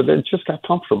rather that just got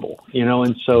comfortable,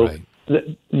 and so, right.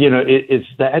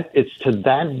 It's to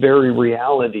that very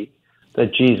reality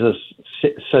that Jesus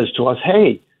says to us,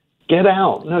 hey, get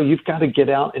out. No, you've got to get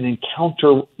out and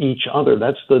encounter each other.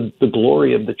 That's the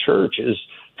glory of the church, is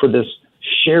for this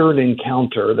shared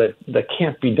encounter that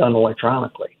can't be done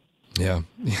electronically. Yeah.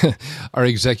 Our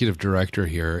executive director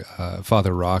here,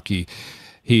 Father Rocky,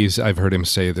 I've heard him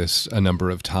say this a number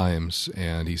of times,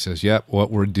 and he says,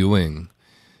 what we're doing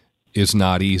is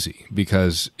not easy,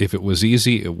 because if it was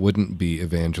easy, it wouldn't be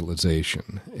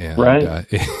evangelization. And right.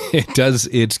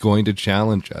 It's going to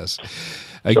challenge us.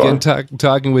 Again,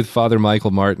 talking with Father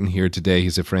Michael Martin here today.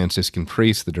 He's a Franciscan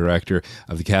priest, the director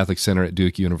of the Catholic Center at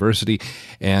Duke University,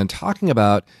 and talking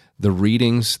about the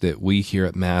readings that we hear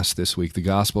at Mass this week, the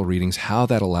gospel readings, how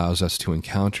that allows us to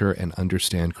encounter and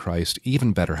understand Christ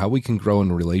even better, how we can grow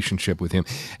in a relationship with him,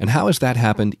 and how has that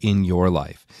happened in your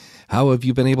life? How have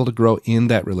you been able to grow in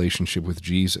that relationship with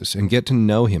Jesus and get to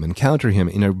know him, encounter him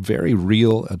in a very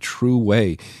real, a true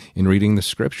way in reading the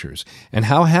Scriptures? And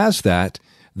how has that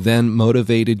then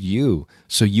motivated you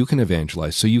so you can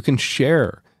evangelize, so you can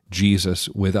share Jesus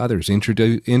with others,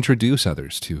 introduce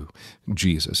others to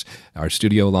Jesus? Our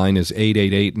studio line is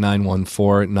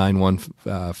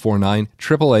 888-914-9149,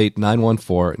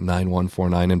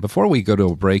 888-914-9149. And before we go to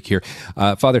a break here,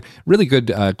 Father, really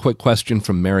good quick question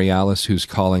from Mary Alice, who's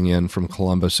calling in from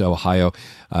Columbus, Ohio.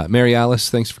 Mary Alice,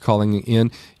 thanks for calling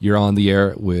in. You're on the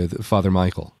air with Father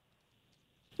Michael.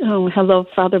 Oh, hello,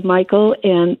 Father Michael,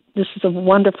 and this is a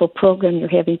wonderful program you're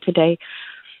having today.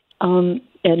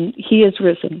 And he is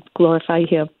risen. Glorify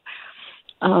him.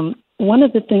 One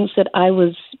of the things that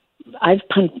I've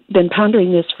been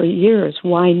pondering this for years,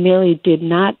 why Mary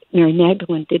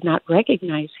Magdalene did not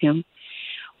recognize him,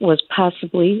 was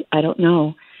possibly, I don't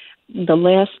know, the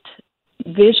last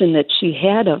vision that she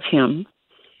had of him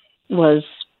was,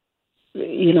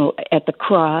 at the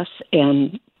cross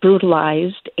and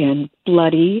brutalized and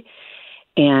bloody,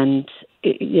 and,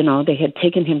 they had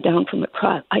taken him down from the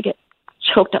cross. I get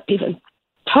choked up even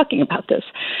talking about this.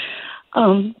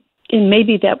 And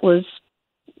maybe that was,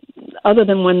 other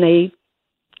than when they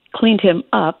cleaned him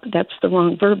up, that's the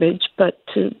wrong verbiage, but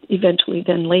to eventually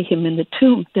then lay him in the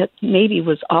tomb, that maybe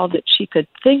was all that she could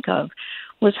think of,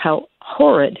 was how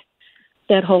horrid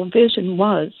that whole vision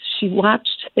was. She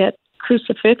watched that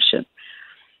crucifixion,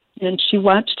 and she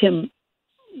watched him,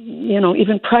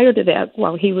 even prior to that,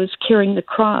 while he was carrying the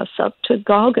cross up to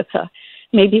Golgotha.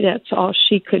 Maybe that's all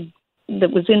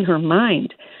that was in her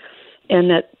mind, and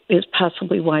that is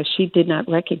possibly why she did not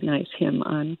recognize him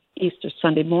on Easter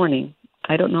Sunday morning.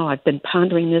 I don't know. I've been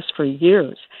pondering this for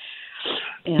years.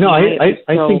 And no, I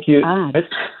think you.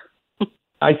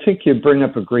 I think you bring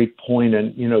up a great point,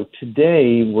 and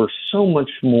today we're so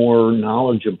much more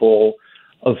knowledgeable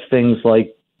of things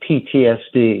like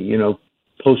PTSD,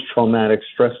 post-traumatic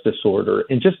stress disorder,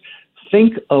 and just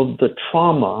think of the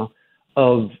trauma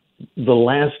of the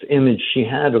last image she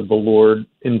had of the Lord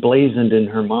emblazoned in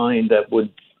her mind that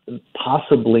would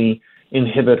possibly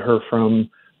inhibit her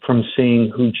from seeing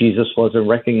who Jesus was and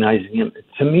recognizing him.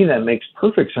 To me, that makes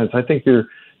perfect sense. I think you're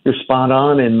spot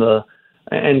on and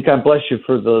God bless you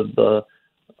for the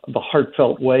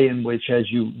heartfelt way in which,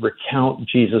 as you recount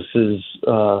Jesus's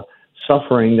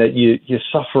suffering, that you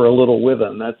suffer a little with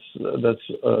him. That's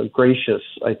gracious,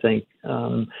 I think.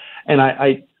 And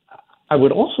I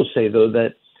would also say, though,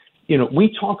 that we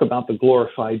talk about the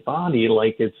glorified body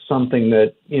like it's something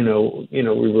that we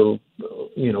were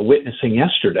witnessing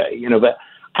yesterday. But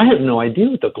I have no idea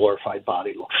what the glorified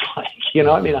body looks like.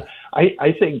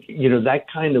 I think that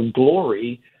kind of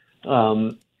glory,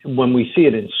 when we see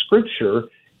it in Scripture,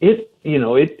 it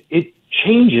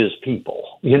changes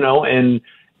people. And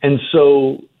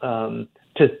so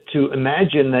to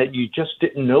imagine that you just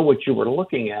didn't know what you were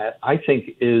looking at, I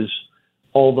think is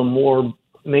all the more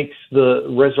makes the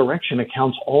resurrection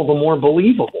accounts all the more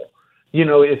believable.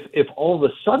 If all of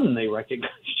a sudden they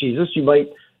recognize Jesus, you might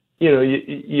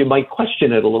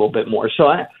question it a little bit more. So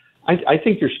I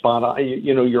think you're spot on.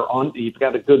 You've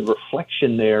got a good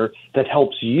reflection there that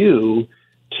helps you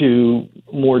to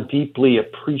more deeply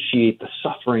appreciate the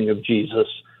suffering of Jesus.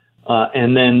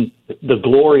 And then the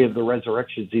glory of the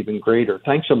resurrection is even greater.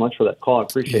 Thanks so much for that call. I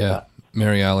appreciate that.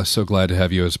 Mary Alice, so glad to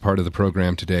have you as part of the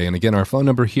program today. And again, our phone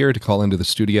number here to call into the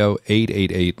studio,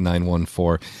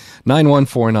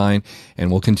 888-914-9149. And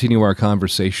we'll continue our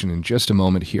conversation in just a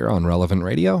moment here on Relevant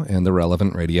Radio and the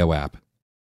Relevant Radio app.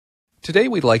 Today,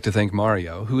 we'd like to thank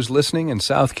Mario, who's listening in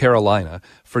South Carolina,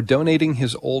 for donating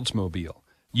his Oldsmobile.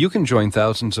 You can join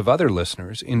thousands of other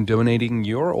listeners in donating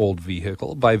your old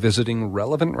vehicle by visiting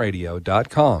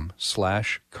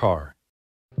relevantradio.com/car.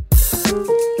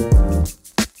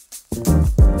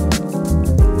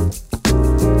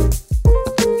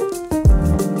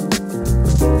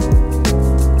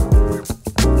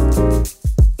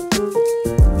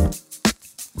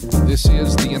 This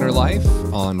is The Inner Life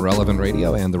on Relevant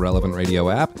Radio and the Relevant Radio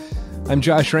app. I'm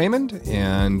Josh Raymond,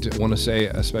 and want to say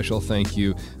a special thank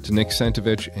you to Nick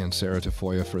Sentovich and Sarah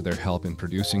Tafoya for their help in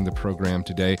producing the program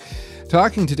today.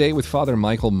 Talking today with Father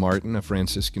Michael Martin, a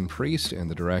Franciscan priest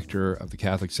and the director of the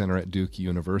Catholic Center at Duke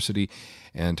University,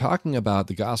 and talking about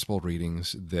the gospel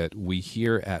readings that we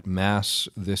hear at Mass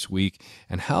this week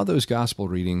and how those gospel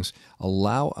readings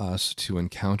allow us to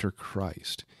encounter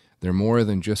Christ. They're more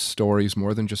than just stories,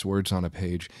 more than just words on a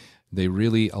page. They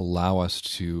really allow us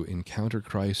to encounter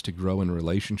Christ, to grow in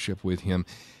relationship with Him.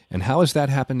 And how has that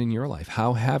happened in your life?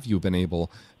 How have you been able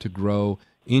to grow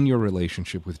in your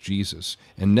relationship with Jesus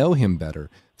and know Him better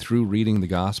through reading the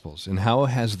Gospels? And how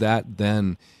has that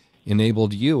then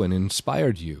enabled you and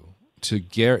inspired you to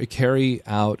carry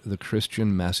out the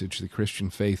Christian message, the Christian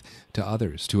faith to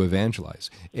others, to evangelize?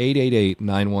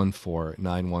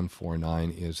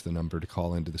 888-914-9149 is the number to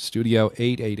call into the studio,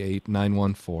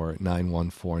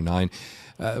 888-914-9149.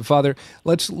 Father,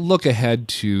 let's look ahead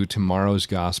to tomorrow's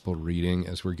gospel reading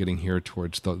as we're getting here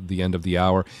towards the end of the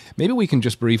hour. Maybe we can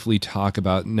just briefly talk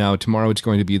about, now tomorrow it's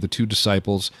going to be the two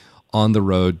disciples on the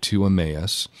road to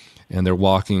Emmaus, and they're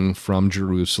walking from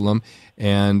Jerusalem,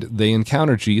 and they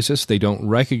encounter Jesus. They don't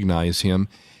recognize Him,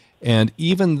 and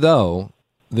even though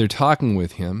they're talking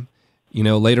with Him,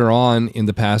 later on in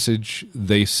the passage,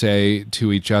 they say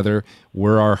to each other,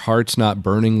 were our hearts not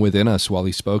burning within us while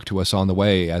He spoke to us on the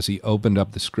way, as He opened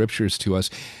up the Scriptures to us?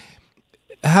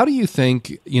 How do you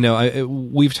think,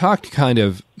 we've talked kind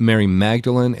of Mary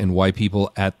Magdalene and why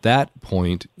people at that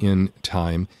point in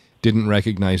time didn't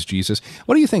recognize Jesus.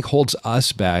 What do you think holds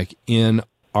us back in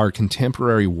our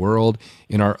contemporary world,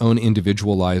 in our own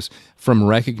individual lives, from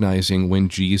recognizing when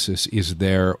Jesus is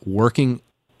there working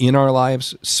in our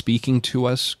lives, speaking to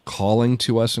us, calling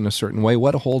to us in a certain way?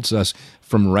 What holds us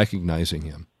from recognizing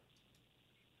Him?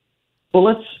 Well,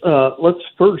 let's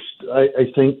first,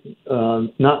 I think,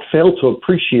 not fail to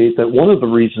appreciate that one of the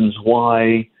reasons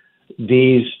why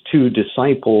these two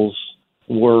disciples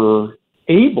were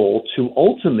able to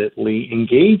ultimately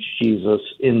engage Jesus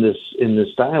in this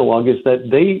dialogue is that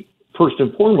they, first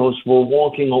and foremost, were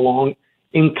walking along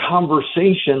in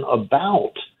conversation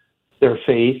about their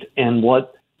faith and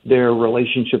what their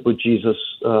relationship with Jesus,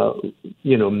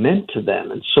 meant to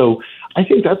them. And so I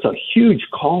think that's a huge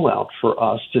call out for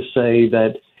us to say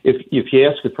that if you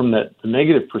ask it from the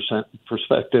negative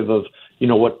perspective of,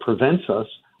 what prevents us,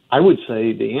 I would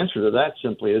say the answer to that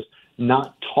simply is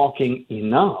not talking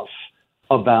enough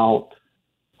about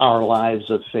our lives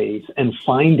of faith and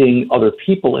finding other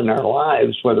people in our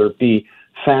lives, whether it be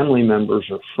family members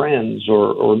or friends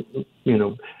or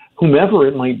whomever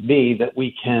it might be, that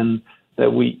we can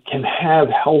have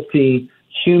healthy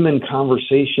human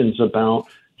conversations about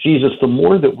Jesus. The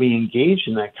more that we engage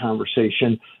in that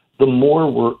conversation, the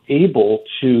more we're able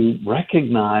to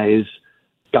recognize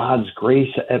God's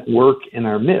grace at work in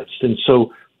our midst. And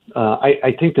so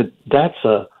I think that's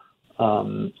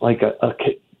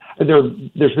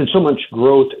there's been so much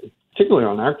growth, particularly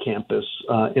on our campus,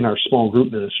 in our small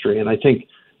group ministry. And I think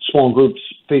small groups,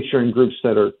 faith-sharing groups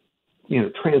that are,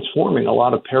 transforming a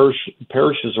lot of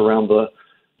parishes around the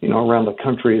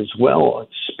country as well,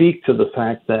 speak to the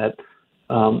fact that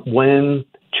when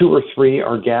two or three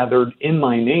are gathered in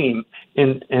my name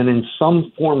and in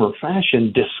some form or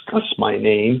fashion discuss my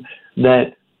name,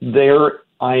 that there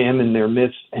I am in their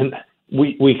midst, and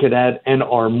we could add, and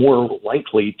are more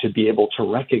likely to be able to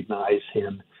recognize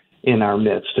Him in our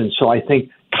midst. And so I think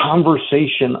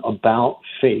conversation about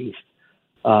faith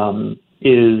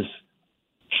is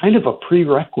kind of a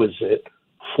prerequisite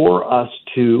for us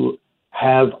to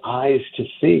have eyes to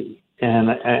see.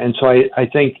 And so I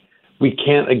think we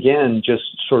can't, again, just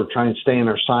sort of try and stay in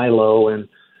our silo and,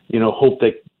 hope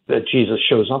that Jesus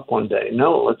shows up one day.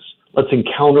 No, let's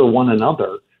encounter one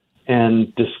another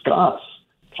and discuss,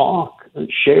 talk,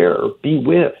 share, be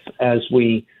with as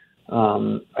we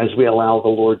allow the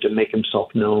Lord to make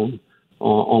Himself known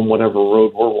on whatever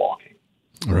road we're walking.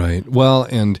 Right. Well,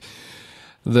 and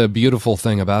the beautiful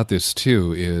thing about this,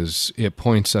 too, is it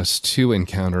points us to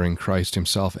encountering Christ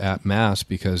Himself at Mass,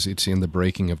 because it's in the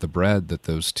breaking of the bread that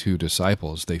those two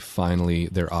disciples,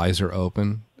 their eyes are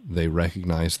open, they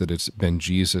recognize that it's been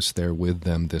Jesus there with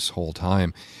them this whole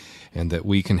time, and that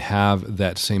we can have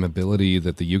that same ability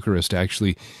that the Eucharist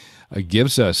actually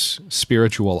gives us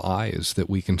spiritual eyes that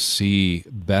we can see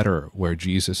better where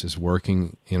Jesus is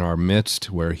working in our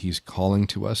midst, where he's calling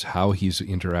to us, how he's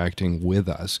interacting with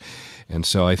us. And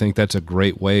so I think that's a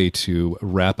great way to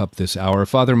wrap up this hour.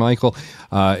 Father Michael,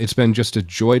 it's been just a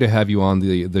joy to have you on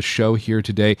the show here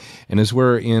today. And as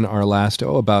we're in our last,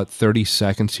 about 30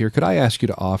 seconds here, could I ask you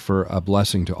to offer a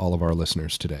blessing to all of our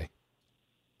listeners today?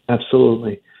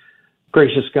 Absolutely.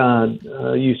 Gracious God,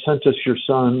 you sent us your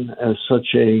Son as such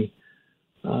a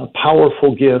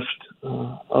powerful gift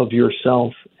of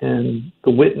yourself, and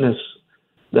the witness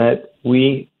that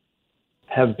we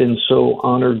have been so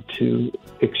honored to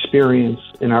experience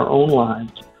in our own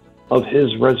lives of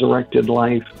his resurrected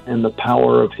life and the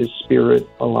power of his Spirit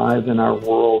alive in our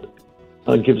world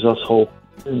gives us hope.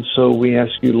 And so we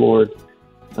ask you, Lord,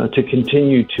 to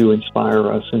continue to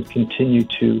inspire us and continue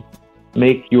to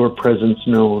make your presence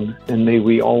known, and may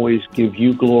we always give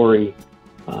you glory,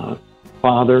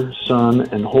 Father, Son,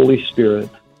 and Holy Spirit,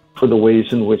 for the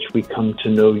ways in which we come to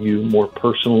know you more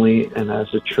personally and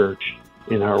as a church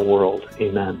in our world.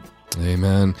 Amen.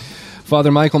 Amen.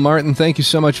 Father Michael Martin, thank you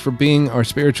so much for being our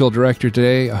spiritual director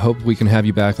today. I hope we can have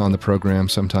you back on the program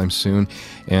sometime soon.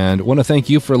 And I want to thank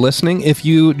you for listening. If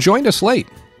you joined us late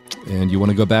and you want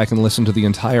to go back and listen to the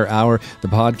entire hour, the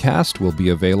podcast will be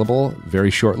available very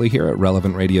shortly here at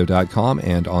relevantradio.com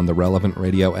and on the Relevant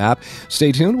Radio app.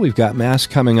 Stay tuned. We've got Mass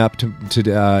coming up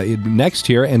to next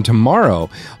here, and tomorrow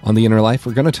on The Inner Life,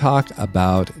 we're going to talk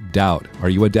about doubt. Are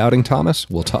you a doubting Thomas?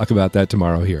 We'll talk about that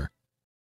tomorrow here.